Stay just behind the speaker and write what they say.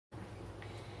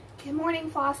Good morning,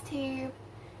 Floss Tube.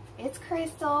 It's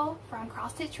Crystal from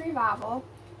Cross Stitch Revival,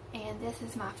 and this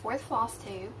is my fourth Floss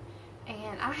Tube.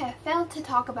 And I have failed to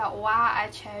talk about why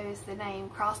I chose the name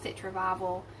Cross Stitch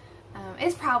Revival.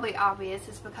 It's probably obvious.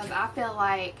 It's because I feel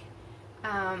like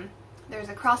there's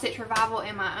a Cross Stitch Revival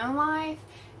in my own life,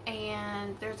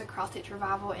 and there's a Cross Stitch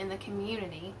Revival in the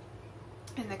community,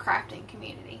 in the crafting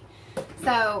community.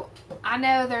 So I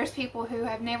know there's people who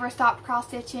have never stopped cross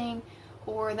stitching,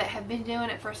 or that have been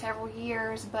doing it for several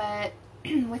years, but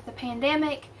with the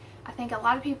pandemic, I think a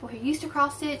lot of people who used to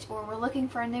cross stitch or were looking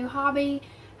for a new hobby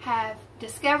have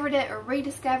discovered it or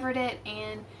rediscovered it,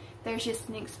 and there's just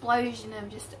an explosion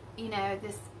of just, you know,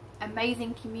 this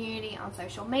amazing community on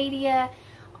social media,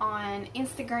 on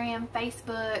Instagram,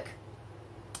 Facebook.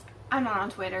 I'm not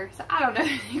on Twitter, so I don't know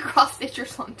any cross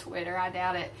stitchers on Twitter. I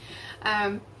doubt it.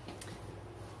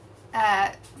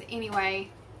 Anyway,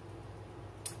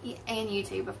 and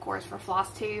YouTube, of course, for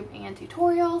Floss Tube and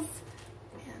tutorials.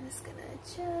 And I'm just going to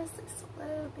adjust this a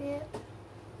little bit.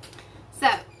 So,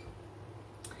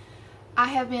 I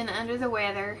have been under the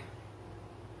weather.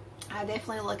 I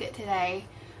definitely look at today.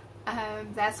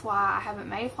 That's why I haven't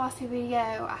made a Floss Tube video.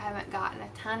 I haven't gotten a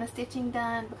ton of stitching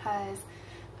done because,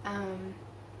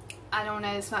 I don't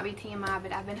know, this might be TMI,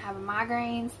 but I've been having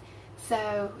migraines.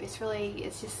 So, it's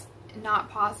just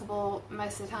not possible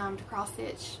most of the time to cross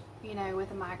stitch, you know, with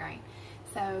a migraine.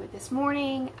 So this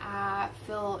morning I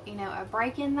feel, you know, a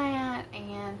break in that,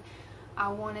 and I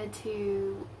wanted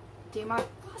to do my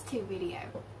Floss Tube video,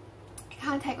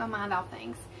 kind of take my mind off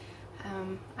things.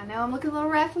 I know I'm looking a little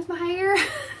rough with my hair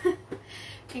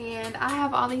and I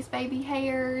have all these baby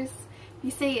hairs.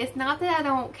 You see, it's not that I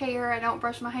don't care, I don't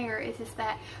brush my hair, it's just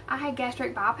that I had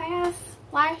gastric bypass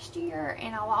last year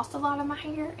and I lost a lot of my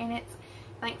hair, and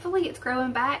thankfully it's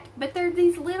growing back, but they're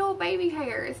these little baby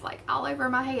hairs like all over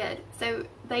my head. So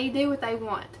they do what they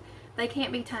want. They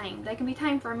can't be tamed. They can be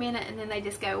tamed for a minute and then they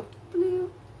just go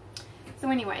blue. So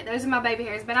anyway, those are my baby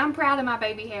hairs, but I'm proud of my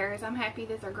baby hairs. I'm happy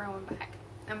that they're growing back.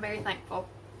 I'm very thankful.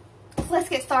 So let's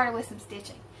get started with some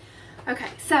stitching. Okay,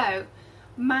 so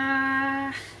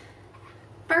my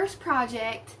first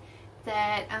project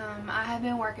that I have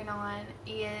been working on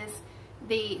is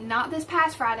not this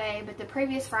past Friday, but the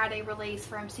previous Friday release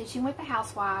from Stitching with the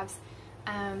Housewives.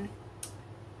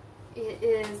 It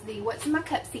is the What's in My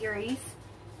Cup series,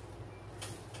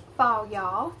 Fall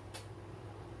Y'all,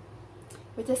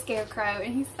 with the scarecrow,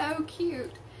 and he's so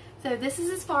cute. So this is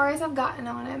as far as I've gotten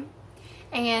on him,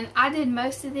 and I did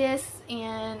most of this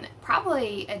in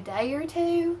probably a day or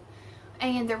two.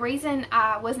 And the reason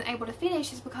I wasn't able to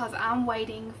finish is because I'm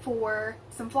waiting for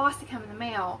some floss to come in the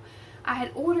mail. I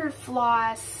had ordered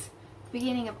floss at the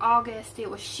beginning of August. It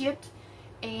was shipped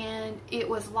and it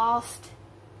was lost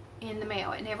in the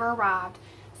mail. It never arrived.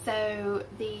 So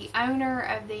the owner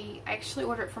of I actually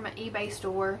ordered it from an eBay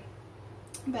store,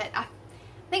 but I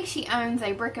think she owns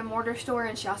a brick and mortar store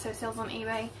and she also sells on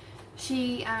eBay.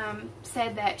 She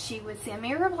said that she would send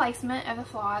me a replacement of the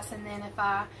floss, and then if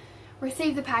I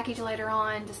received the package later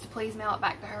on, just to please mail it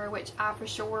back to her, which I for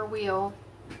sure will.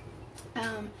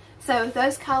 So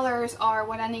those colors are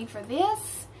what I need for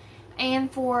this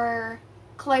and for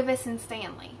Clovis and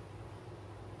Stanley.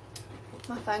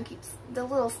 My phone keeps, the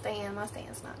little stand, my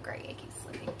stand's not great, it keeps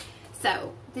slipping.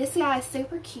 So this guy is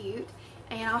super cute,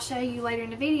 and I'll show you later in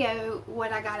the video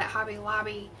what I got at Hobby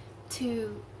Lobby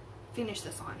to finish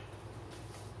this on.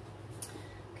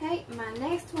 Okay, my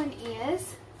next one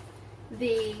is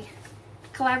the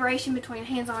collaboration between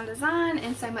Hands On Design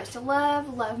and So Much to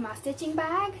Love, Love My Stitching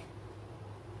Bag.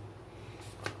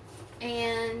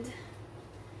 And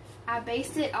I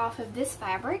based it off of this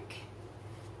fabric,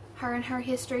 Her and Her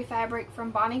History fabric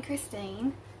from Bonnie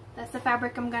Christine. That's the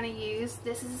fabric I'm going to use.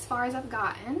 This is as far as I've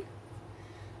gotten.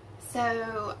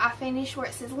 So I finished where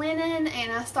it says linen,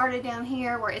 and I started down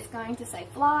here where it's going to say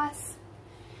floss.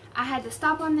 I had to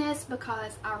stop on this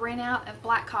because I ran out of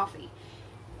black coffee.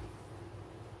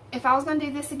 If I was going to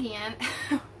do this again,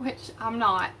 which I'm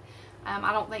not,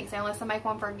 I don't think so unless I make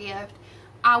one for a gift,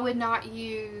 I would not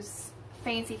use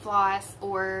fancy floss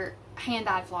or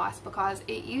hand-dyed floss because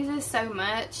it uses so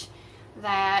much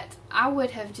that I would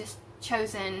have just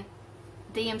chosen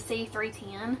DMC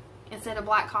 310 instead of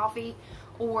black coffee,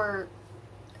 or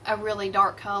a really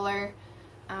dark color,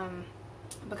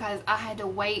 because I had to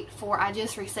wait I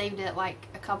just received it like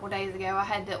a couple days ago. I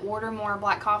had to order more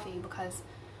black coffee because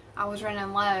I was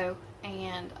running low,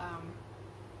 and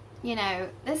you know,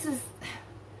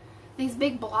 these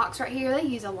big blocks right here, they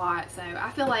use a lot, so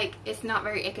I feel like it's not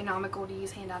very economical to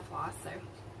use hand-dyed floss. So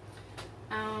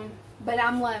but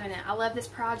I'm loving it. I love this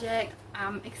project.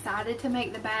 I'm excited to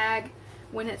make the bag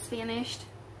when it's finished.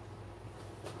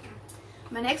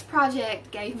 My next project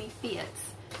gave me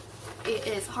fits. It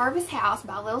is Harvest House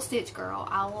by Little Stitch Girl.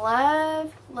 I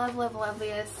love, love, love, love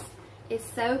this. It's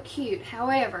so cute.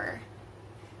 However,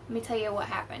 let me tell you what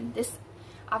happened.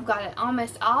 I've got it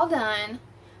almost all done.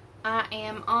 I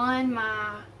am on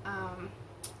my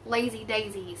Lazy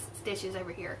Daisies stitches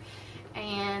over here.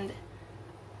 And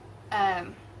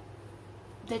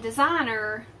the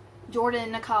designer,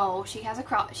 Jordan Nicole, she has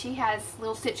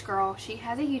Little Stitch Girl. She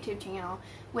has a YouTube channel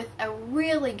with a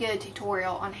really good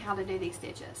tutorial on how to do these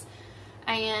stitches.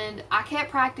 And I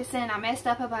kept practicing. I messed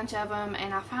up a bunch of them,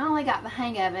 and I finally got the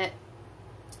hang of it.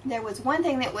 There was one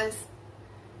thing that was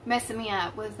messing me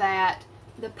up, was that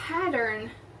the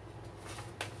pattern,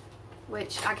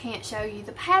 which I can't show you,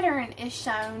 the pattern is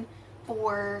shown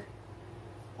for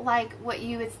like what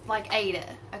you would, like Ada,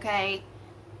 okay?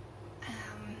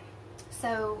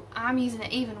 So I'm using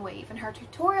an even weave, and her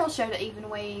tutorial showed an even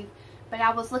weave, but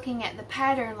I was looking at the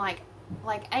pattern like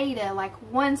Ada, like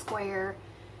one square,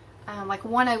 like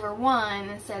 1 over 1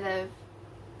 instead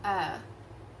of,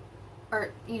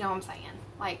 or you know what I'm saying,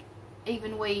 like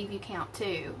even weave you count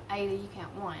 2, Ada you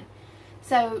count 1.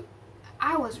 So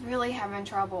I was really having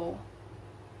trouble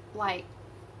like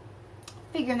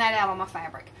figuring that out on my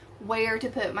fabric, where to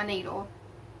put my needle,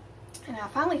 and I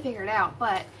finally figured it out.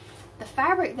 But the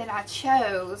fabric that I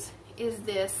chose is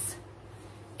this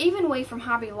even weave from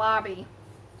Hobby Lobby.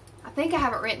 I think I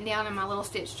have it written down in my little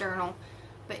stitch journal,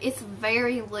 but it's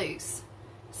very loose.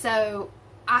 So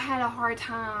I had a hard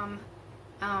time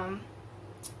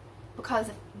because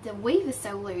the weave is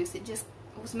so loose. It just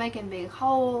was making big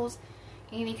holes,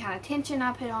 any kind of tension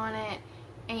I put on it,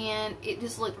 and it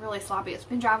just looked really sloppy. It's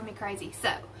been driving me crazy.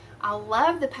 So I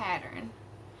love the pattern.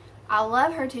 I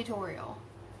love her tutorial.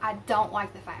 I don't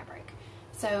like the fabric.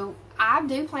 So I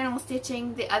do plan on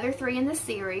stitching the other 3 in the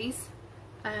series.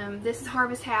 This is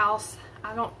Harvest House.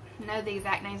 I don't know the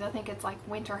exact names. I think it's like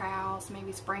Winter House,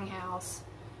 maybe Spring House,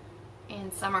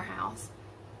 and Summer House.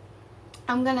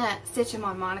 I'm going to stitch them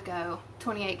on Monaco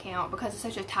 28 count because it's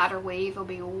such a tighter weave. It'll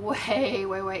be way,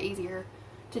 way, way easier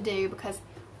to do, because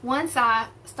once I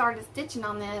started stitching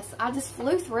on this, I just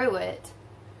flew through it.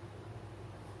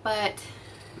 But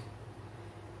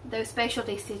those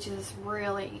specialty stitches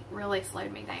really, really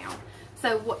slowed me down.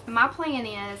 So what my plan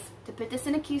is to put this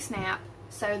in a Q-snap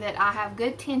so that I have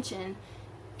good tension,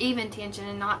 even tension,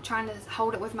 and not trying to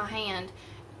hold it with my hand,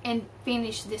 and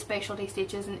finish the specialty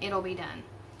stitches and it'll be done.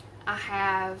 I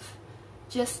have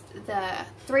just the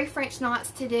 3 French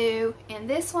knots to do in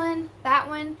this one, that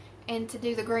one, and to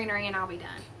do the greenery, and I'll be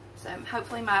done. So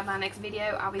hopefully by my next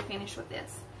video I'll be finished with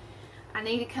this. I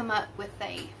need to come up with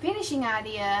a finishing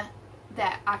idea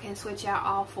that I can switch out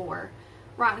all 4.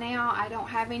 Right now I don't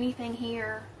have anything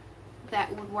here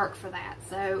that would work for that,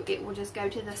 so it will just go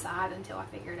to the side until I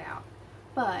figure it out.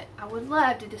 But I would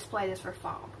love to display this for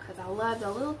fall because I love the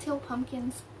little teal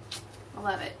pumpkins. I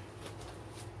love it.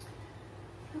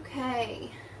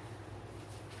 Okay,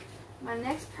 my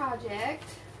next project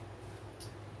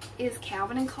is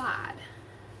Calvin and Clyde.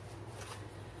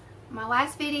 My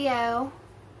last video,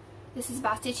 this is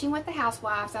by Stitching with the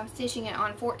Housewives. I'm stitching it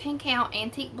on 14 count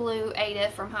Antique Blue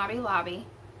Ada from Hobby Lobby.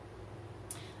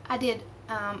 I did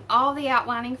all the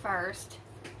outlining first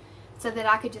so that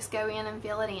I could just go in and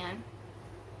fill it in.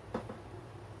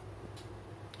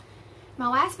 My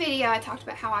last video I talked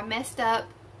about how I messed up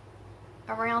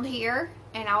around here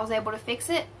and I was able to fix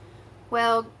it.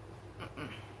 Well,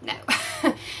 no.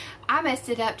 I messed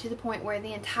it up to the point where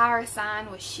the entire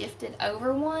sign was shifted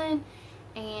over one,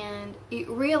 and it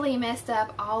really messed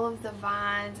up all of the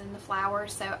vines and the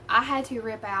flowers. So I had to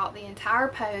rip out the entire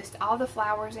post, all the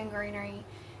flowers and greenery,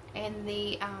 and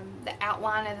the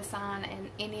outline of the sign, and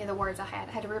any of the words I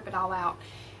had to rip it all out.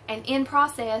 And in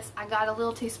process, I got a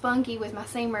little too spunky with my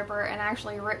seam ripper, and I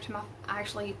actually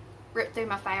ripped through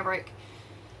my fabric.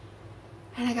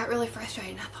 And I got really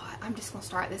frustrated, and I thought, I'm just going to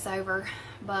start this over.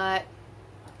 But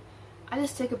I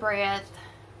just took a breath,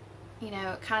 you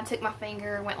know, kind of took my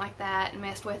finger, went like that, and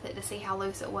messed with it to see how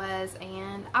loose it was,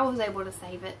 and I was able to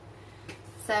save it.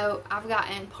 So I've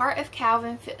gotten part of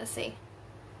Calvin,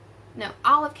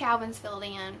 all of Calvin's filled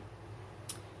in.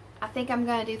 I think I'm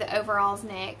going to do the overalls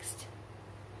next.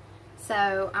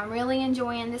 So I'm really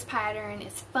enjoying this pattern.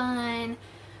 It's fun,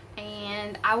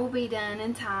 and I will be done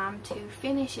in time to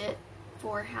finish it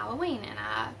for Halloween, and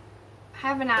I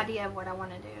have an idea of what I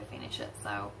want to do to finish it,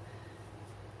 so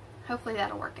hopefully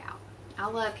that'll work out. I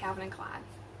love Calvin and Clyde.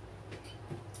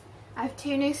 I have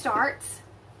 2 new starts.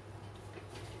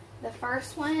 The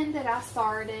first one that I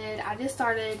just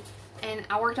started, and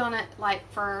I worked on it like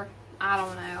for, I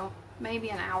don't know, maybe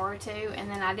an hour or two, and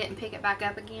then I didn't pick it back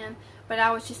up again, but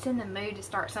I was just in the mood to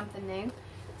start something new.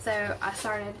 So I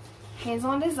started Hands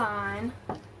On Design,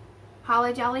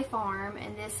 Holly Jolly Farm,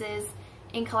 and this is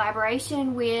in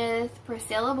collaboration with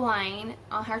Priscilla Blaine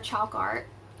on her chalk art.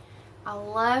 I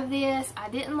love this. I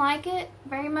didn't like it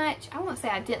very much. I won't say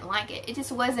I didn't like it. It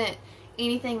just wasn't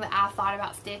anything that I thought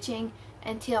about stitching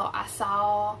until I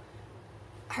saw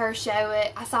her show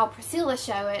it. I saw Priscilla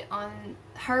show it on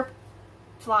her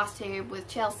Floss Tube with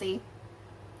Chelsea.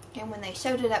 And when they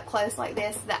showed it up close like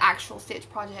this, the actual stitch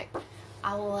project,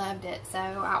 I loved it. So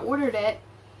I ordered it.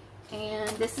 And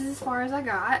this is as far as I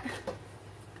got.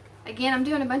 Again, I'm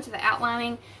doing a bunch of the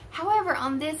outlining. However,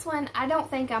 on this one, I don't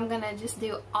think I'm going to just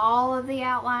do all of the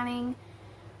outlining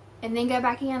and then go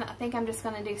back in. I think I'm just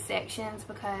going to do sections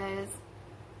because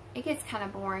it gets kind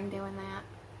of boring doing that.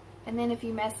 And then if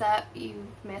you mess up,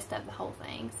 you've messed up the whole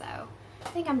thing. So I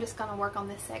think I'm just going to work on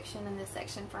this section and this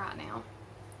section for right now.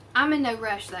 I'm in no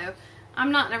rush though.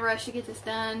 I'm not in a rush to get this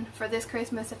done for this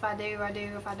Christmas. If I do, I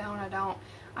do. If I don't, I don't.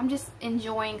 I'm just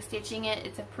enjoying stitching it.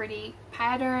 It's a pretty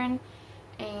pattern.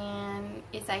 And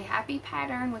it's a happy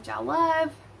pattern, which I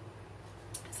love.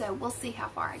 So we'll see how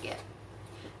far I get.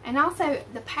 And also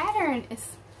the pattern is,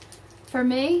 for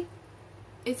me,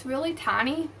 it's really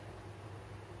tiny.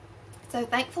 So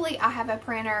thankfully I have a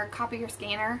printer, copier,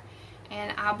 scanner,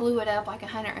 and I blew it up like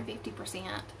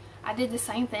 150%. I did the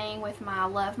same thing with my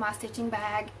Love My Stitching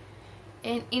bag.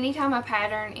 And anytime a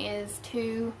pattern is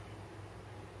too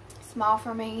small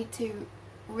for me to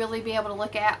really be able to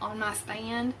look at on my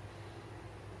stand,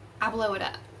 I blow it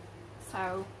up.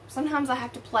 So sometimes I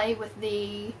have to play with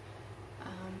the,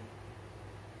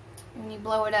 when you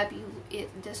blow it up,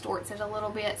 it distorts it a little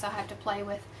bit, so I have to play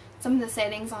with some of the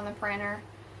settings on the printer.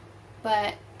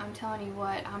 But I'm telling you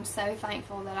what, I'm so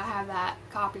thankful that I have that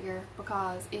copier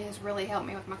because it has really helped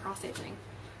me with my cross stitching.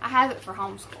 I have it for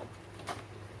homeschool.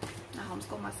 I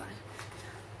homeschool my son.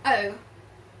 Oh,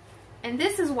 and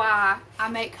this is why I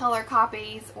make color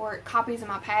copies or copies of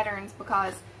my patterns,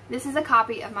 because this is a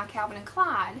copy of my Calvin and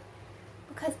Clyde,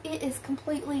 because it is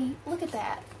completely, look at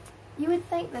that. You would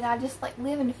think that I just like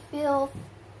live in filth,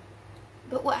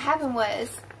 but what happened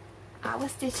was I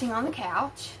was stitching on the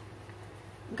couch,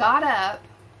 got up,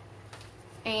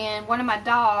 and one of my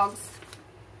dogs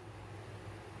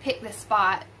picked this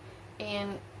spot,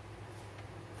 and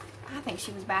I think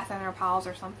she was bathing her paws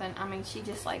or something. I mean, she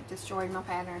just like destroyed my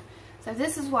pattern. So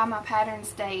this is why my patterns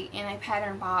stay in a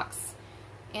pattern box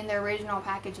in the original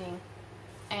packaging,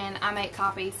 and I make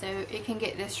copies so it can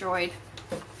get destroyed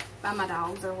by my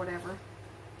dogs or whatever.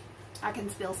 I can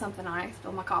spill something on it,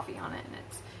 spill my coffee on it, and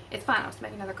it's fine. I'll just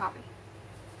make another copy.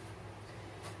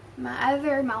 My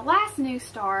last new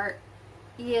start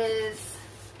is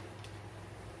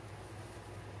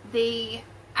the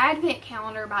Advent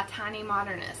Calendar by Tiny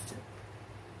Modernist.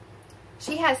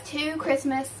 She has two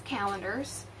Christmas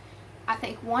calendars. I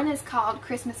think one is called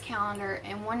Christmas Calendar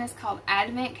and one is called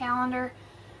Advent Calendar.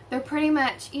 They're pretty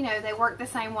much, you know, they work the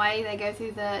same way. They go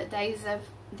through the days of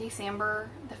December,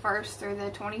 the 1st through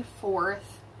the 24th.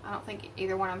 I don't think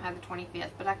either one of them have the 25th,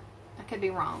 but I could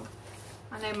be wrong.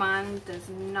 I know mine does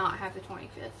not have the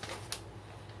 25th.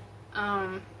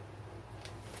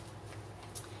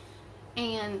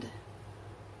 And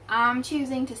I'm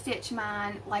choosing to stitch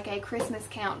mine like a Christmas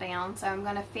countdown. So I'm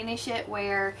going to finish it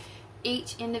where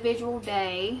each individual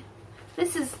day,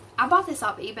 I bought this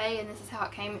off eBay, and this is how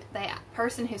it came. The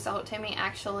person who sold it to me,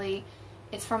 actually,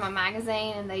 it's from a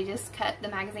magazine, and they just cut the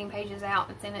magazine pages out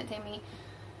and sent it to me.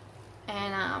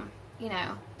 And you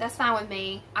know, that's fine with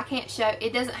me. I can't show,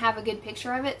 it doesn't have a good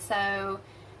picture of it, so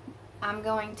I'm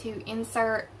going to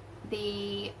insert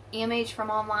the image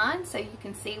from online so you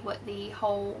can see what the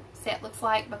whole set looks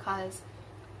like, because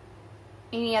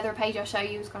any other page I'll show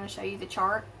you is going to show you the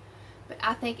chart. But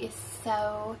I think it's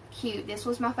so cute. This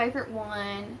was my favorite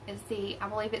one. I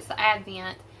believe it's the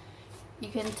Advent. You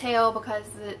can tell because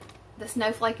the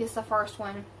snowflake is the first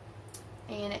one,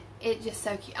 and it's just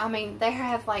so cute. I mean, they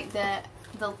have like the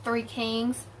three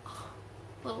kings. Oh,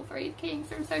 little three kings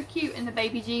are so cute, and the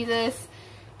baby Jesus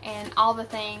and all the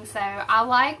things. So I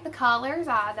like the colors.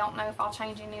 I don't know if I'll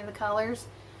change any of the colors,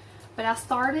 but I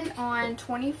started on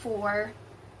 24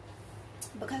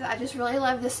 because I just really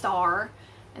love the star,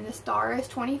 and the star is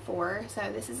 24. So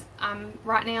this is,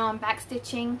 right now I'm back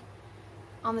stitching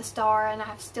on the star, and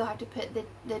I still have to put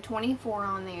the 24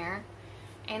 on there.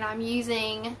 And I'm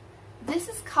using, this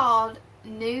is called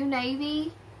New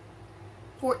Navy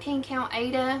 14 count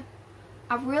Aida.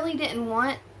 I really didn't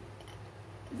want,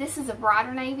 this is a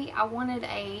brighter navy. I wanted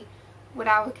what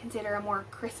I would consider a more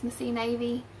Christmassy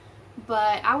navy,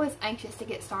 but I was anxious to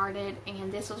get started,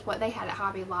 and this was what they had at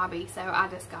Hobby Lobby, so I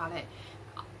just got it.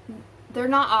 They're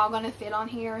not all going to fit on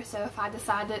here, so if I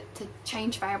decided to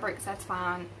change fabrics, that's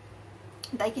fine.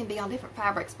 They can be on different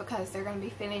fabrics because they're going to be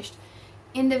finished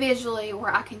individually,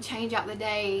 where I can change out the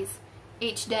days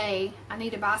each day. I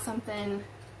need to buy something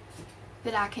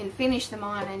that I can finish them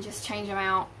on and just change them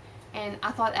out. And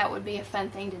I thought that would be a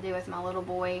fun thing to do with my little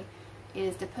boy,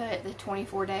 is to put the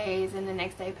 24 days and the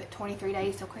next day put 23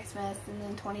 days till Christmas and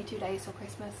then 22 days till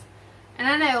Christmas. And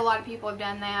I know a lot of people have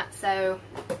done that, so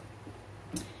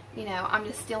you know, I'm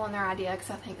just stealing their idea because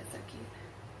I think it's so cute.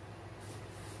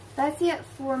 That's it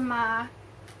for my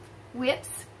whips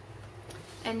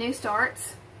and new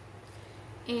starts.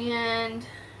 And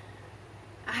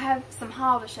I have some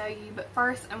haul to show you, but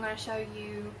first I'm going to show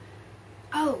you,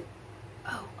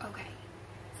 okay.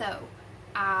 So,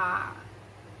 I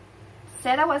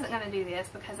said I wasn't going to do this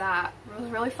because I was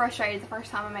really frustrated the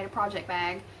first time I made a project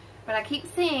bag. But I keep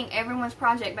seeing everyone's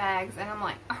project bags, and I'm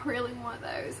like, I really want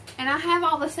those. And I have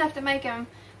all the stuff to make them,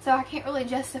 so I can't really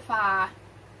justify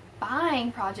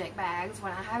buying project bags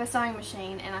when I have a sewing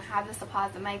machine and I have the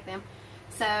supplies to make them.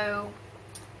 So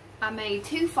I made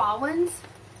 2 fall ones,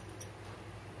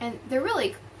 and they're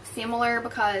really similar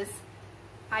because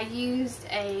I used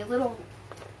a little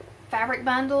fabric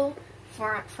bundle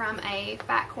from a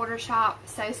Fat Quarter Shop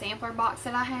sew sampler box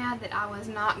that I had that I was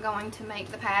not going to make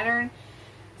the pattern.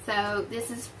 So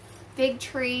this is Fig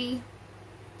Tree,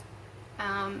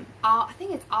 I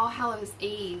think it's All Hallows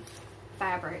Eve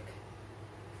fabric,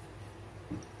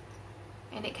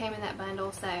 and it came in that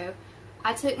bundle. So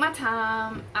I took my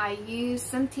time. I used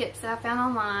some tips that I found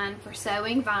online for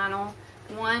sewing vinyl.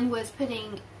 One was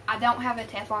I don't have a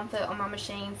Teflon foot on my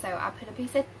machine, so I put a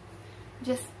piece of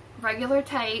just regular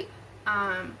tape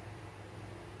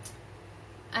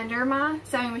under my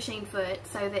sewing machine foot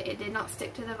so that it did not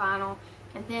stick to the vinyl.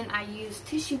 And then I used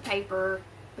tissue paper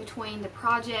between the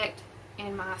project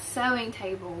and my sewing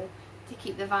table to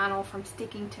keep the vinyl from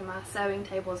sticking to my sewing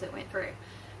table as it went through.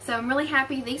 So I'm really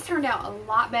happy. These turned out a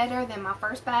lot better than my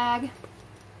first bag.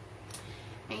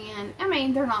 And, I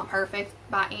mean, they're not perfect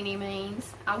by any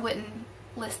means. I wouldn't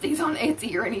list these on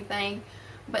Etsy or anything,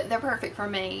 but they're perfect for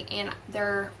me. And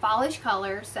they're fallish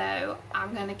colors, so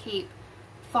I'm going to keep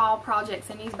fall projects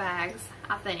in these bags,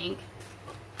 I think.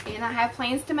 And I have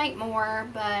plans to make more,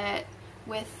 but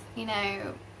with, you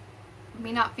know,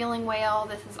 me not feeling well,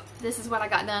 this is what I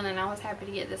got done, and I was happy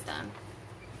to get this done.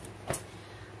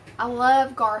 I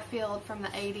love Garfield from the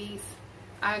 80s.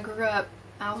 I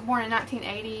was born in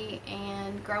 1980,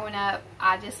 and growing up,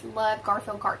 I just loved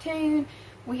Garfield cartoon.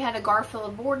 We had a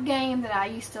Garfield board game that I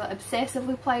used to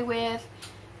obsessively play with,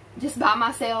 just by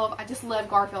myself. I just love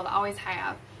Garfield, I always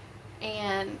have.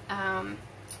 And,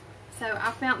 so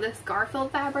I found this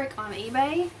Garfield fabric on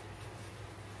eBay.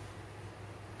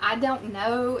 I don't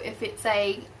know if it's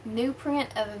a new print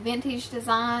of a vintage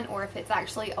design or if it's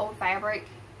actually old fabric.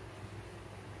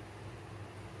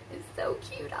 It's so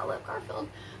cute. I love Garfield.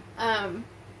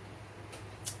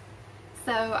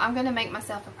 So I'm going to make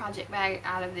myself a project bag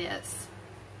out of this.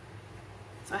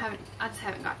 So I just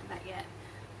haven't got to that yet.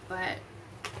 But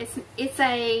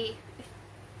it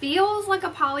feels like a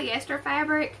polyester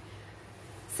fabric.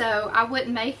 So I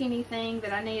wouldn't make anything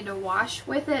that I needed to wash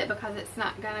with it because it's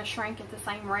not going to shrink at the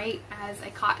same rate as a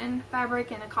cotton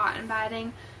fabric and a cotton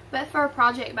batting. But for a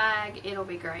project bag, it'll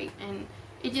be great. And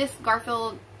it just,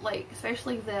 Garfield, like,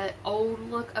 especially the old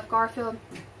look of Garfield,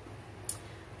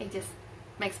 it just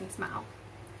makes me smile.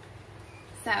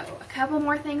 So, a couple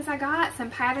more things I got. Some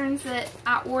patterns that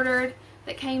I ordered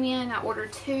that came in. I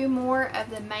ordered 2 more of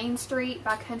the Main Street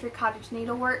by Country Cottage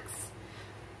Needleworks.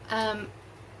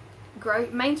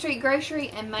 Main Street Grocery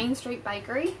and Main Street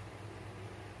Bakery.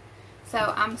 So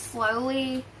I'm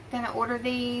slowly going to order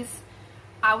these.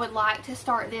 I would like to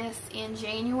start this in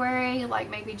January, like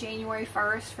maybe January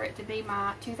 1st, for it to be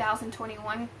my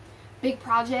 2021 big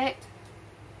project.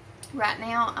 Right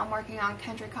now I'm working on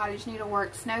Country Cottage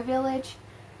Needleworks Snow Village.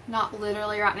 Not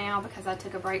literally right now because I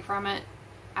took a break from it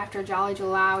after Jolly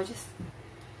July.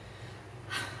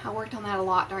 I worked on that a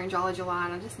lot during Jolly July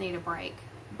and I just need a break.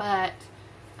 But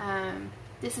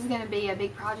this is going to be a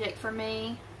big project for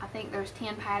me. I think there's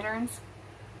 10 patterns.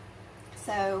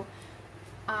 So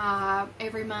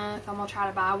every month I'm going to try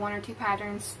to buy 1 or 2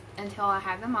 patterns until I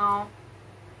have them all.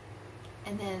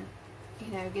 And then,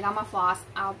 you know, get on my floss.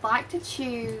 I'd like to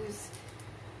choose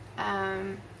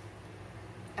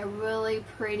a really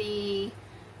pretty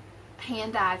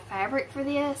hand-dyed fabric for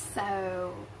this.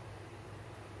 So,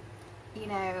 you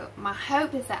know, my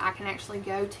hope is that I can actually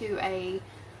go to a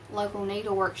local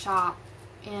needlework shop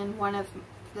in one of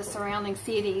the surrounding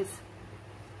cities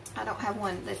I don't have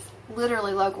one that's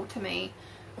literally local to me,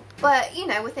 but you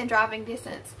know, within driving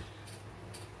distance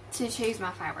to choose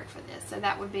my fabric for this. So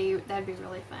that'd be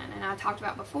really fun. And I talked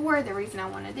about before, the reason I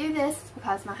want to do this is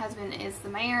because my husband is the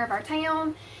mayor of our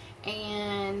town,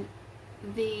 and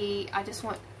I just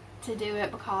want to do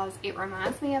it because it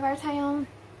reminds me of our town,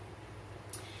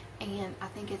 and I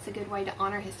think it's a good way to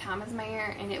honor his time as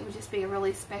mayor, and it would just be a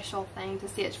really special thing to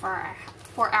stitch for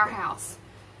our house.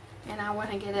 And I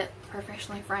want to get it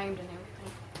professionally framed and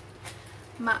everything.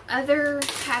 My other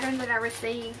pattern that I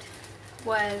received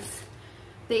was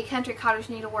the Country Cottage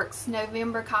Needleworks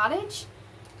November Cottage,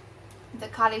 the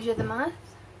Cottage of the Month.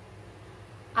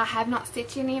 I have not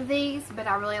stitched any of these, but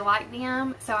I really like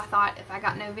them, so I thought if I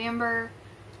got November,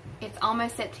 it's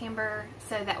almost September,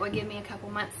 so that would give me a couple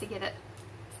months to get it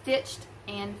stitched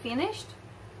and finished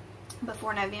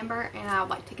before November, and I would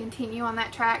like to continue on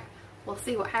that track. We'll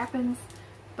see what happens,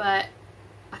 but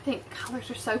I think the colors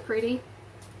are so pretty.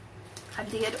 I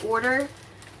did order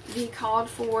the called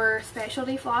for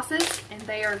specialty flosses, and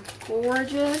they are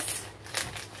gorgeous.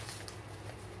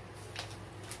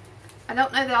 I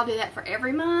don't know that I'll do that for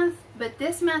every month, but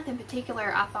this month in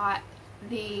particular, I thought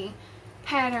the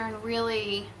pattern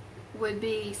really would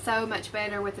be so much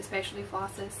better with the specialty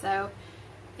flosses. So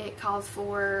it calls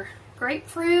for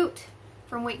grapefruit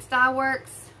from Weeks Dye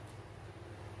Works,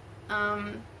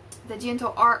 the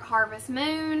Gentle Art Harvest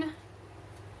Moon,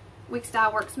 Weeks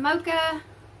Dye Works Mocha,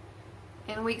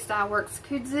 and Weeks Dye Works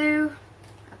Kudzu.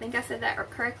 I think I said that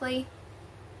correctly.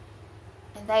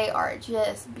 And they are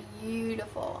just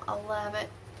beautiful. I love it.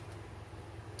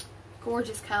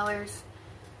 Gorgeous colors.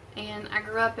 And I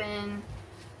grew up in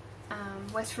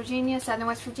West Virginia, Southern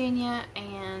West Virginia,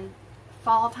 and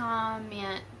fall time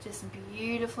meant just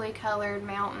beautifully colored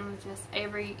mountains, just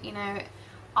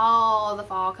all the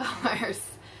fall colors.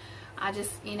 I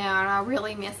just, and I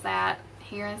really miss that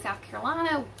here in South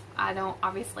Carolina. I don't,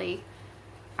 obviously,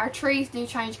 our trees do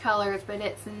change colors, but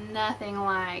it's nothing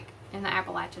like in the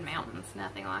Appalachian Mountains,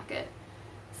 nothing like it.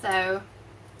 So,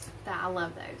 I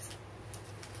love those.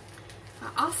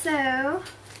 I also,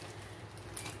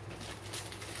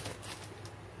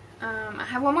 I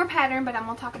have one more pattern, but I'm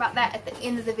going to talk about that at the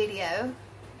end of the video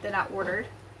that I ordered.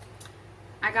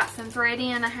 I got some thread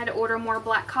in. I had to order more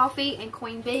black coffee and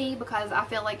queen bee because I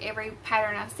feel like every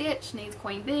pattern I stitch needs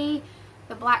queen bee.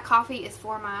 The black coffee is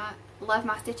for my Love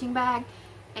My Stitching bag.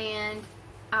 And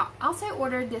I also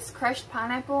ordered this crushed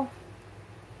pineapple.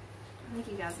 I think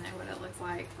you guys know what it looks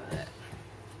like, but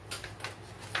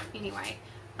anyway,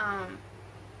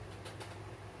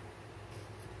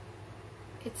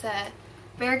 it's a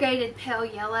variegated pale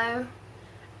yellow,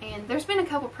 and there's been a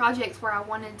couple projects where I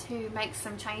wanted to make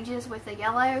some changes with the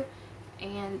yellow,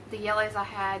 and the yellows I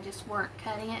had just weren't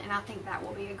cutting it, and I think that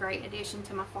will be a great addition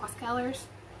to my floss colors.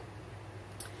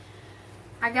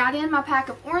 I got in my pack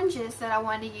of oranges that I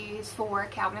wanted to use for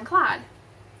Calvin and Clyde.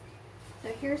 So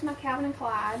here's my Calvin and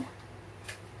Clyde.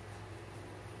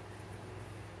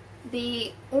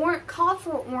 The called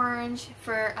for orange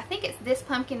for, I think it's this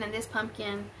pumpkin and this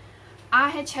pumpkin, I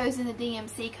had chosen the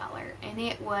DMC color, and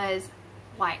it was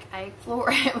like it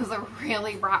was a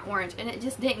really bright orange, and it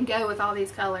just didn't go with all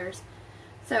these colors.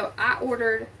 So I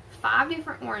ordered 5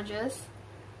 different oranges.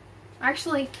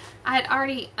 Actually, I had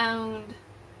already owned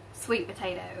sweet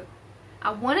potato.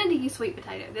 I wanted to use sweet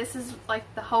potato. This is like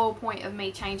the whole point of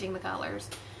me changing the colors.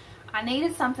 I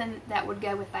needed something that would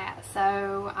go with that,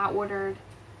 so I ordered,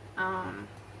 let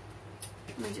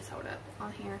me just hold up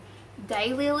on here,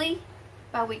 Daylily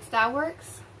by Weeks Dye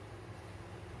Works,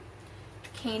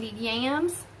 Candied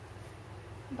Yams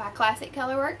by Classic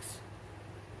Colorworks,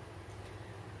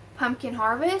 Pumpkin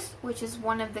Harvest, which is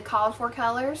one of the called for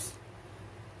colors,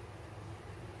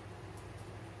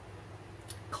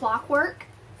 Clockwork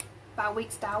by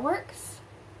Weeks Dye Works,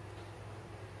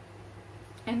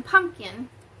 and Pumpkin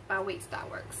by Weeks Dye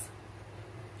Works.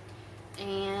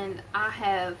 And I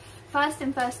have fussed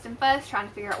and fussed and fussed trying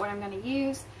to figure out what I'm going to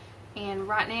use, and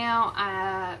right now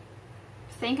I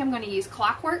think I'm going to use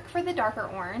Clockwork for the darker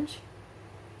orange,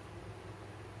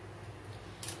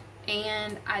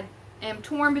 and I am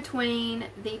torn between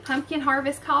the Pumpkin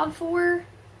Harvest called for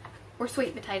or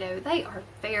Sweet Potato. They are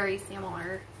very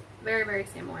similar, very, very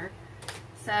similar.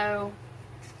 So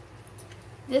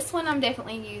this one I'm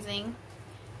definitely using,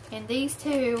 and these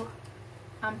two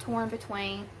I'm torn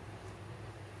between.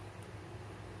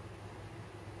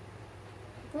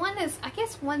 One is, I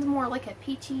guess one's more like a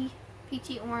peachy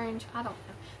orange. I don't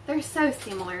know. They're so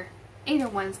similar. Either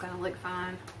one's going to look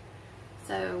fine.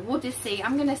 So we'll just see.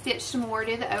 I'm going to stitch some more,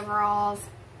 do the overalls.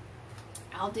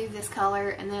 I'll do this color,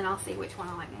 and then I'll see which one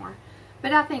I like more.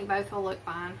 But I think both will look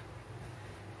fine.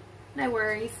 No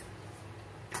worries.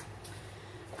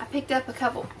 I picked up a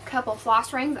couple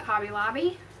floss rings at Hobby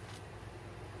Lobby.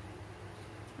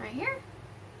 Right here.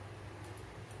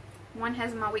 One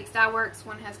has my Week Style Works,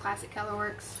 one has Classic Color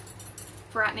Works.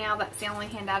 For right now, that's the only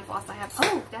hand-dyed floss I have.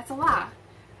 Oh, that's a lie.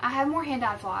 I have more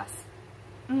hand-dyed floss.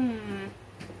 Un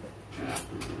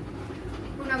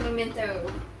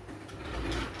momento.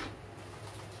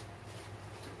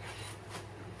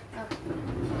 Okay.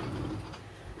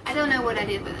 I don't know what I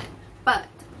did with it, but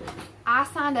I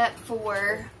signed up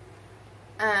for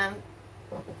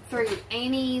through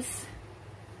Annie's,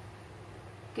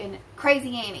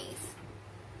 Crazy Annie's,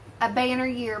 a banner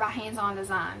year by Hands On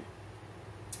Design.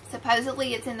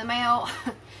 Supposedly it's in the mail.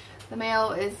 The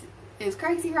mail is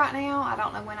crazy right now. I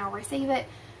don't know when I'll receive it,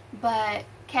 but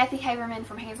Kathy Haberman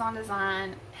from Hands On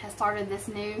Design has started this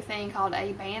new thing called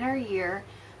a banner year,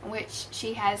 in which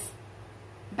she has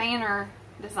banner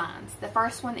designs. The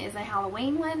first one is a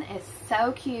Halloween one. It's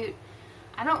so cute.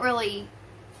 I don't really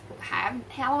have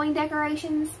Halloween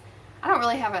decorations. I don't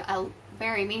really have a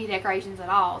very many decorations at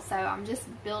all, so I'm just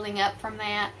building up from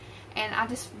that, and I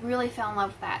just really fell in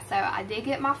love with that. So I did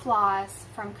get my floss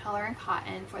from Color and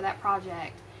Cotton for that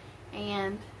project,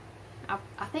 and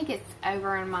I think it's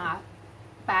over in my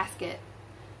basket,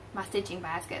 my stitching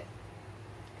basket.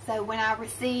 So when I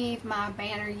receive my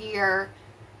banner year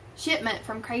shipment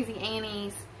from Crazy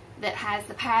Annie's that has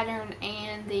the pattern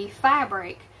and the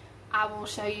fabric, I will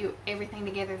show you everything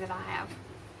together that I have.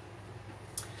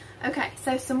 Okay,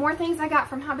 so some more things I got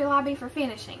from Hobby Lobby for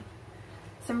finishing.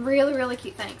 Some really, really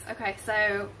cute things. Okay,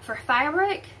 so for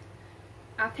fabric,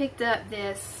 I picked up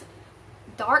this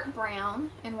dark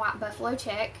brown and white buffalo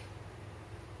check.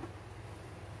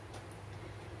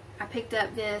 I picked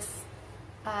up this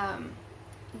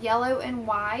yellow and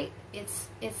white. It's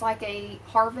like a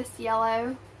harvest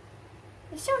yellow.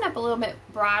 It's showing up a little bit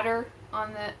brighter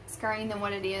on the screen than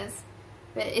what it is,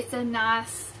 but it's a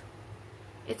nice,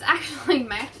 it actually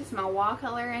matches my wall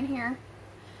color in here,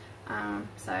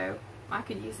 so I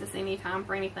could use this anytime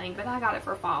for anything, but I got it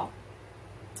for fall.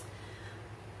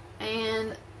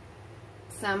 And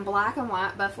some black and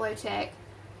white buffalo check,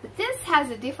 but this has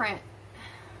a different,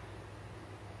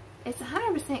 it's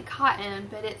 100% cotton,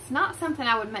 but it's not something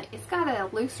I would make. It's got a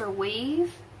looser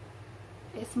weave.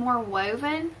 It's more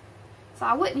woven, so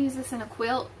I wouldn't use this in a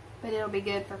quilt, but it'll be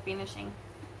good for finishing.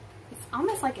 It's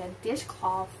almost like a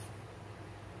dishcloth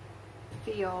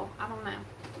feel. I don't know.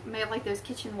 Made like those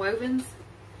kitchen wovens,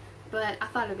 but I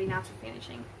thought it would be nice for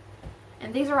finishing.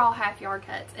 And these are all half-yard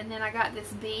cuts. And then I got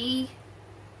this bee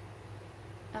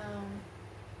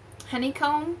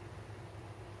honeycomb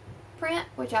print,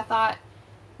 which I thought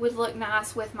would look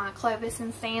nice with my Clovis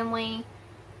and Stanley.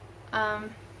 I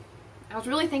was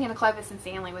really thinking of Clovis and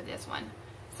Stanley with this one.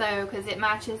 So, because it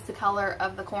matches the color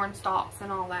of the corn stalks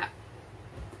and all that.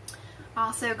 I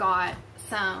also got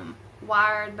some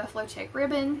wired buffalo check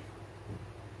ribbon.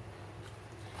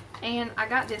 And I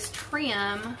got this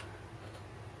trim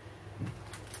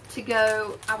to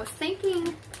go, I was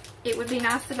thinking it would be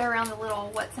nice to go around the little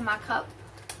What's in My Cup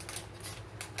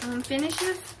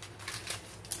finishes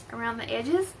around the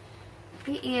edges.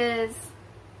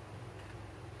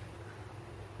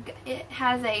 It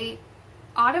has a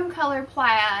autumn color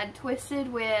plaid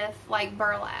twisted with like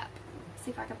burlap. Let's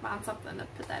see if I can find something to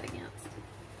put that against.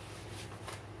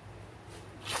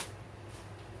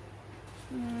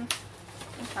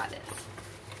 Let's try this.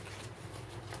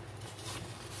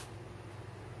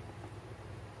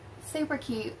 Super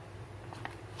cute.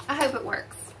 I hope it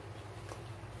works.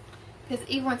 Because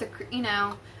even with the, you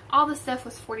know, all the stuff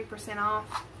was 40%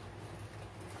 off.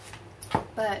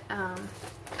 But,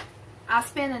 I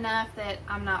spent enough that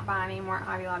I'm not buying any more at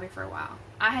Hobby Lobby for a while.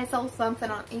 I had sold something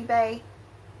on eBay,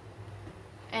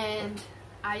 and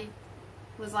I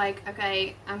was like,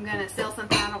 okay, I'm going to sell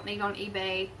something I don't need on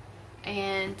eBay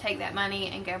and take that money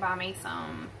and go buy me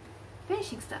some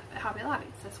finishing stuff at Hobby Lobby.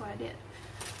 So that's what I did.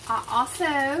 I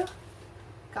also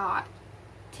got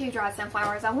 2 dried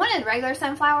sunflowers. I wanted regular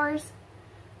sunflowers,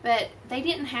 but they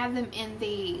didn't have them in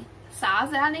the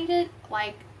size that I needed.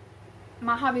 Like,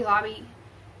 my Hobby Lobby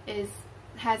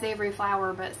has every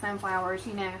flower but sunflowers,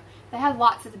 you know. They have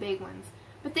lots of the big ones.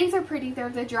 But these are pretty. They're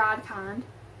the dried kind.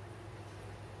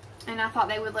 And I thought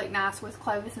they would look nice with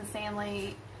Clovis and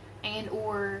Stanley and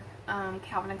or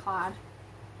Calvin and Clyde.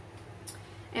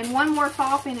 And one more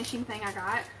fall finishing thing I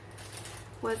got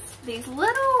was these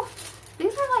little,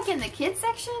 these are like in the kids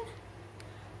section,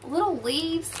 little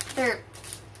leaves.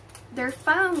 They're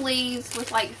foam leaves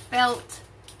with like felt,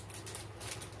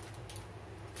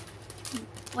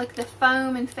 like the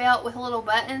foam and felt with little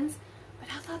buttons. But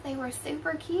I thought they were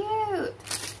super cute.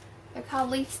 They're called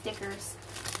leaf stickers.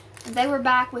 And they were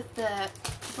back with the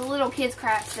little kids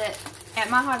crafts that at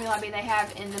my Hobby Lobby they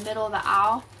have in the middle of the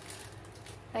aisle.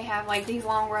 They have like these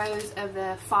long rows of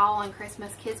the fall and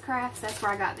Christmas kids crafts. That's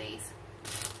where I got these.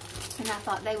 And I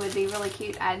thought they would be really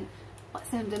cute. I'd put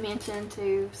some dimension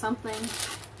to something.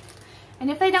 And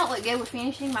if they don't look good with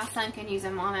finishing, my son can use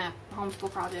them on a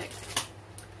homeschool project.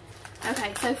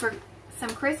 Okay, so for some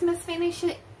Christmas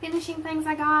finishing things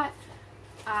I got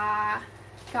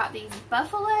these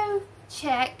buffalo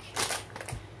check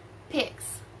picks.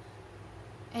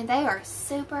 And they are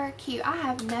super cute. I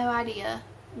have no idea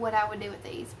what I would do with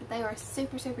these, but they are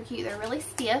super, super cute. They're really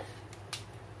stiff.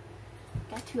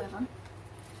 Got 2 of them.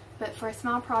 But for a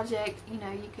small project, you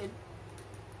know, you could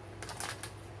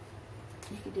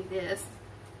do this.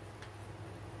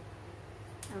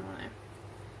 I don't know.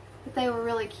 But they were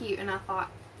really cute, and I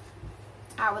thought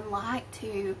I would like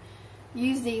to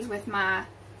use these with my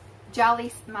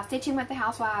Stitching with the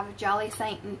Housewives, Jolly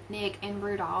Saint Nick and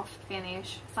Rudolph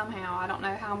finish somehow. I don't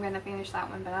know how I'm going to finish that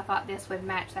one, but I thought this would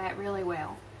match that really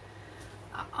well.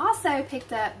 I also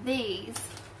picked up these,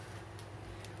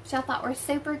 which I thought were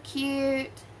super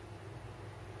cute.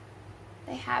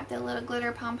 They have the little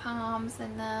glitter pom-poms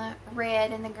and the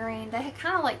red and the green. They had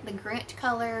kind of like the Grinch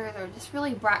colors or just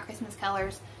really bright Christmas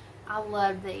colors. I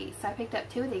love these. So I picked up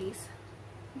 2 of these.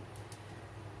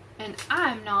 And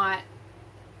I'm not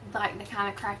like the kind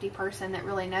of crafty person that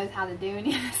really knows how to do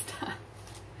any of this stuff.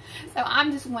 So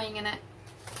I'm just winging it.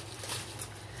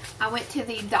 I went to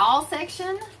the doll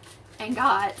section and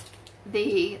got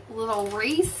the little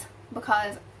wreaths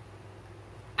because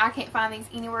I can't find these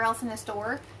anywhere else in the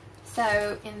store.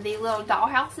 So in the little doll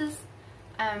houses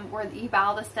where you buy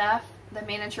all the stuff, the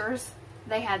miniatures,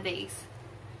 they had these.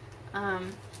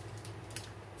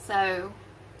 So,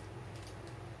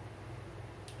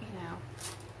 you know,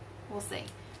 we'll see.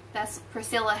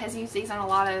 Priscilla has used these on a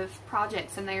lot of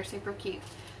projects and they are super cute.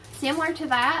 Similar to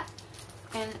that,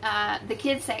 in the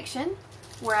kids section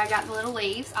where I got the little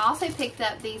leaves, I also picked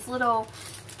up these little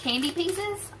candy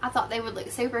pieces. I thought they would look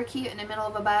super cute in the middle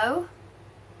of a bow.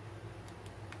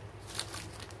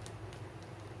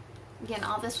 Again,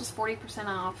 all this was 40%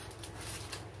 off.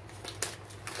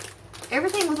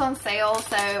 Everything was on sale,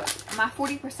 so my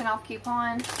 40% off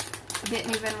coupon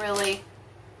didn't even really,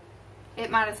 it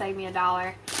might have saved me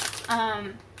 $1.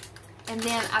 And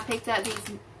then I picked up these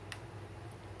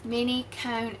mini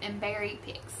cone and berry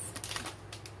picks.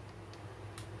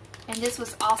 And this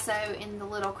was also in the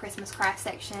little Christmas craft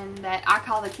section that I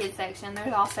call the kids section.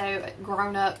 There's also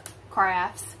grown-up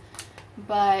crafts,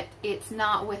 but it's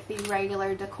not with the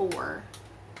regular decor.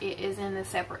 It is in the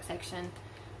separate section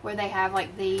where they have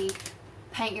like the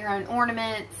paint your own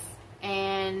ornaments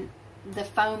and the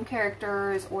foam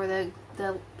characters or the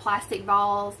plastic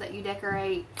balls that you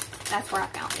decorate. That's where I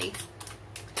found these.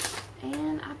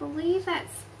 And I believe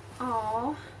that's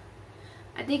all.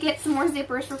 I did get some more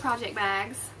zippers for project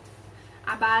bags.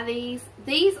 I buy these.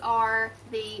 These are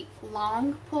the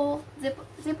long pull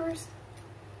zippers.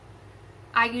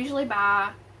 I usually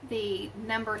buy the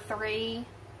number 3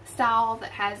 style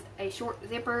that has a short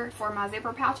zipper for my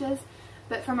zipper pouches,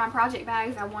 but for my project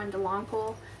bags I wanted a long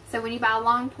pull. So when you buy a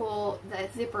long pull, the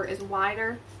zipper is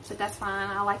wider, but that's fine.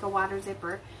 I like a wider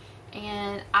zipper.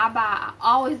 And I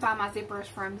always buy my zippers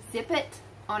from Zip It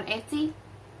on Etsy.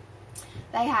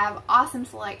 They have awesome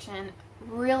selection,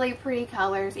 really pretty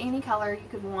colors, any color you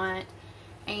could want,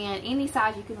 and any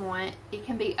size you could want. It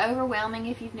can be overwhelming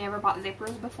if you've never bought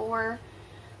zippers before.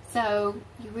 So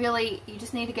you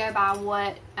just need to go by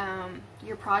what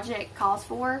your project calls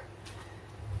for.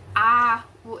 I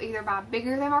will either buy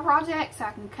bigger than my project so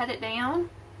I can cut it down,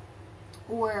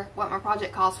 or what my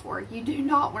project calls for. You do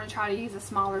not want to try to use a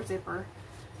smaller zipper.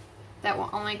 That will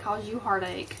only cause you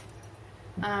heartache.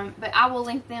 But I will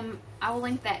link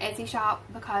that Etsy shop,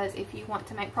 because if you want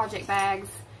to make project bags,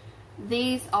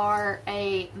 these are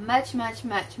a much, much,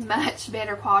 much, much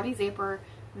better quality zipper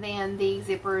than the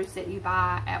zippers that you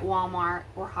buy at Walmart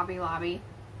or Hobby Lobby.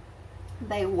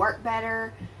 They work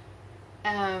better.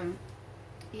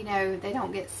 You know, they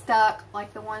don't get stuck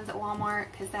like the ones at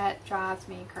Walmart, because that drives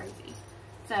me crazy.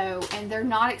 So, and they're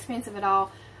not expensive at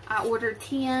all. I ordered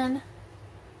 10,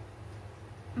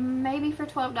 maybe for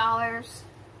 $12,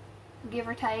 give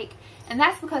or take. And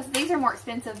that's because these are more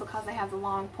expensive because they have the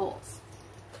long pulls.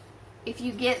 If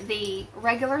you get the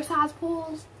regular size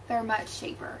pulls, they're much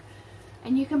cheaper.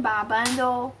 And you can buy a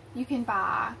bundle. You can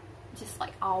buy just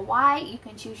like all white. You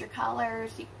can choose your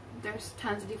colors. There's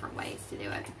tons of different ways to do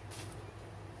it.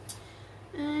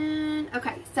 And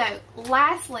okay, so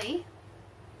lastly,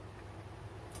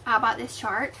 I bought this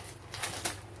chart,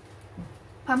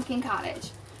 Pumpkin Cottage.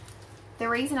 the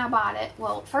reason I bought it,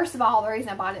 well, first of all, the reason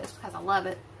I bought it is because I love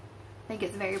it. I think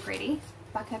it's very pretty,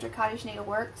 by Country Cottage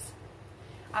Needleworks.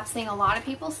 I've seen a lot of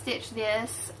people stitch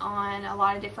this on a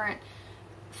lot of different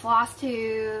floss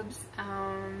tubes,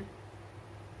 and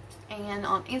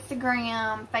on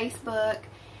Instagram, Facebook,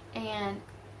 and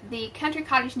the Country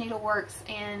Cottage Needleworks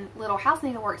and Little House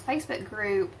Needleworks Facebook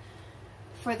group,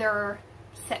 for their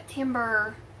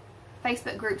September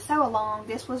Facebook group sew along,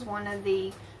 this was one of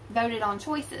the voted on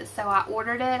choices. So I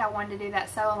ordered it. I wanted to do that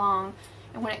sew along,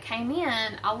 and when it came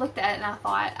in, I looked at it and I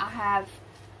thought, I have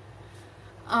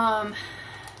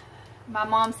my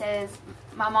mom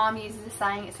uses a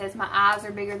saying, it says, my eyes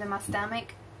are bigger than my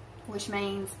stomach, which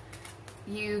means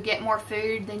you get more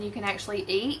food than you can actually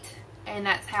eat. And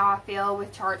that's how I feel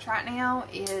with charts right now,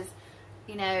 is,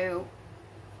 you know,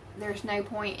 there's no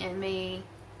point in me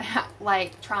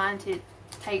like trying to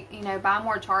take, you know, buy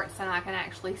more charts than I can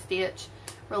actually stitch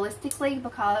realistically,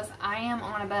 because I am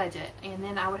on a budget, and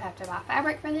then I would have to buy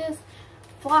fabric for this,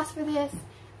 floss for this,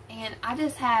 and I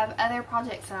just have other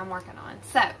projects that I'm working on.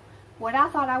 So what I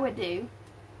thought I would do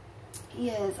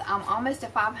is, I'm almost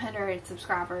at 500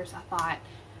 subscribers. I thought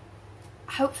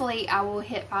hopefully I will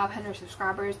hit 500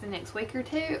 subscribers the next week or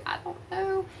two. I don't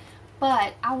know,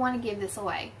 but I want to give this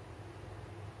away.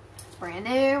 It's brand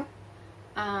new.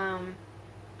 I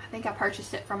think I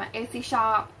purchased it from an Etsy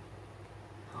shop.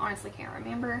 I honestly can't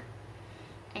remember.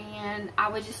 And I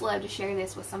would just love to share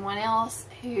this with someone else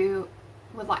who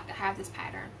would like to have this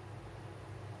pattern.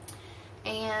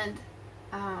 And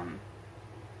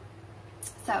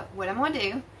so what I'm going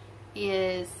to do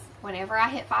is, whenever I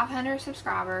hit 500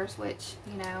 subscribers, which,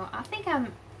 you know, I think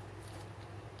I'm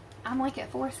like at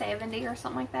 470 or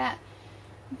something like that,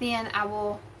 then I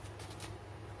will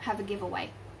have a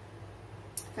giveaway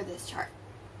for this chart.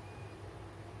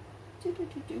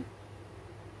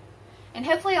 And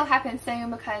hopefully it'll happen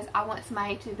soon, because I want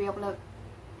somebody to be able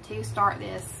to start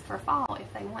this for fall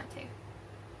if they want to.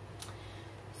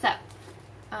 So,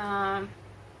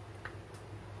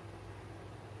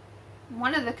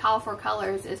 one of the call for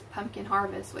colors is Pumpkin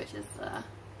Harvest, which is,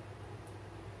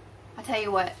 I tell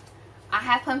you what, I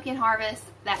have Pumpkin Harvest.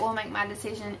 That will make my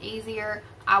decision easier.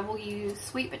 I will use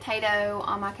Sweet Potato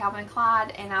on my Calvin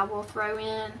Clyde, and I will throw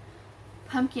in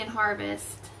Pumpkin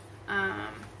Harvest.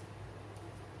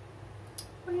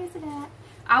 Where is it at?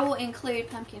 I will include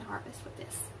Pumpkin Harvest with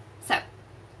this. So,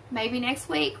 maybe next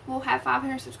week we'll have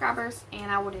 500 subscribers,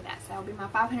 and I will do that. So, that'll be my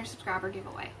 500 subscriber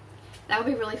giveaway. That would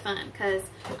be really fun, because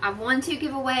I've won 2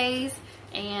 giveaways,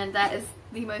 and that is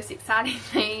the most exciting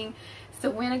thing,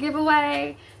 to win a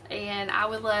giveaway, and I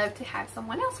would love to have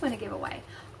someone else win a giveaway.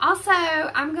 Also,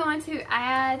 I'm going to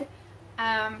add,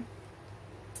 I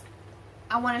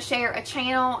want to share a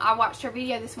channel. I watched her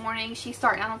video this morning. She's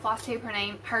starting out on Flosstube.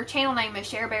 Her channel name is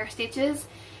Shar-Bear Stitches,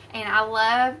 and I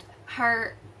loved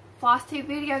her Flosstube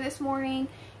video this morning.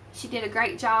 She did a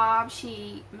great job.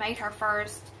 She made her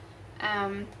first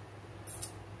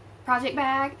project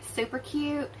bag. Super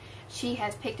cute. She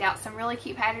has picked out some really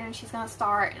cute patterns she's going to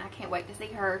start, and I can't wait to see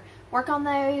her work on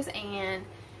those. And,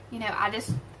 you know, I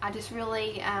just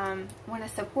really want to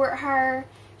support her.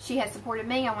 She has supported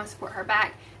me. I want to support her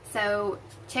back. So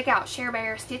check out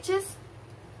Shar-Bear Stitches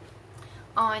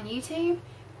on YouTube.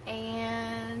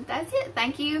 And that's it.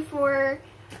 Thank you for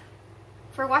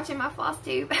watching my floss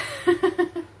tube.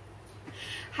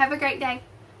 Have a great day.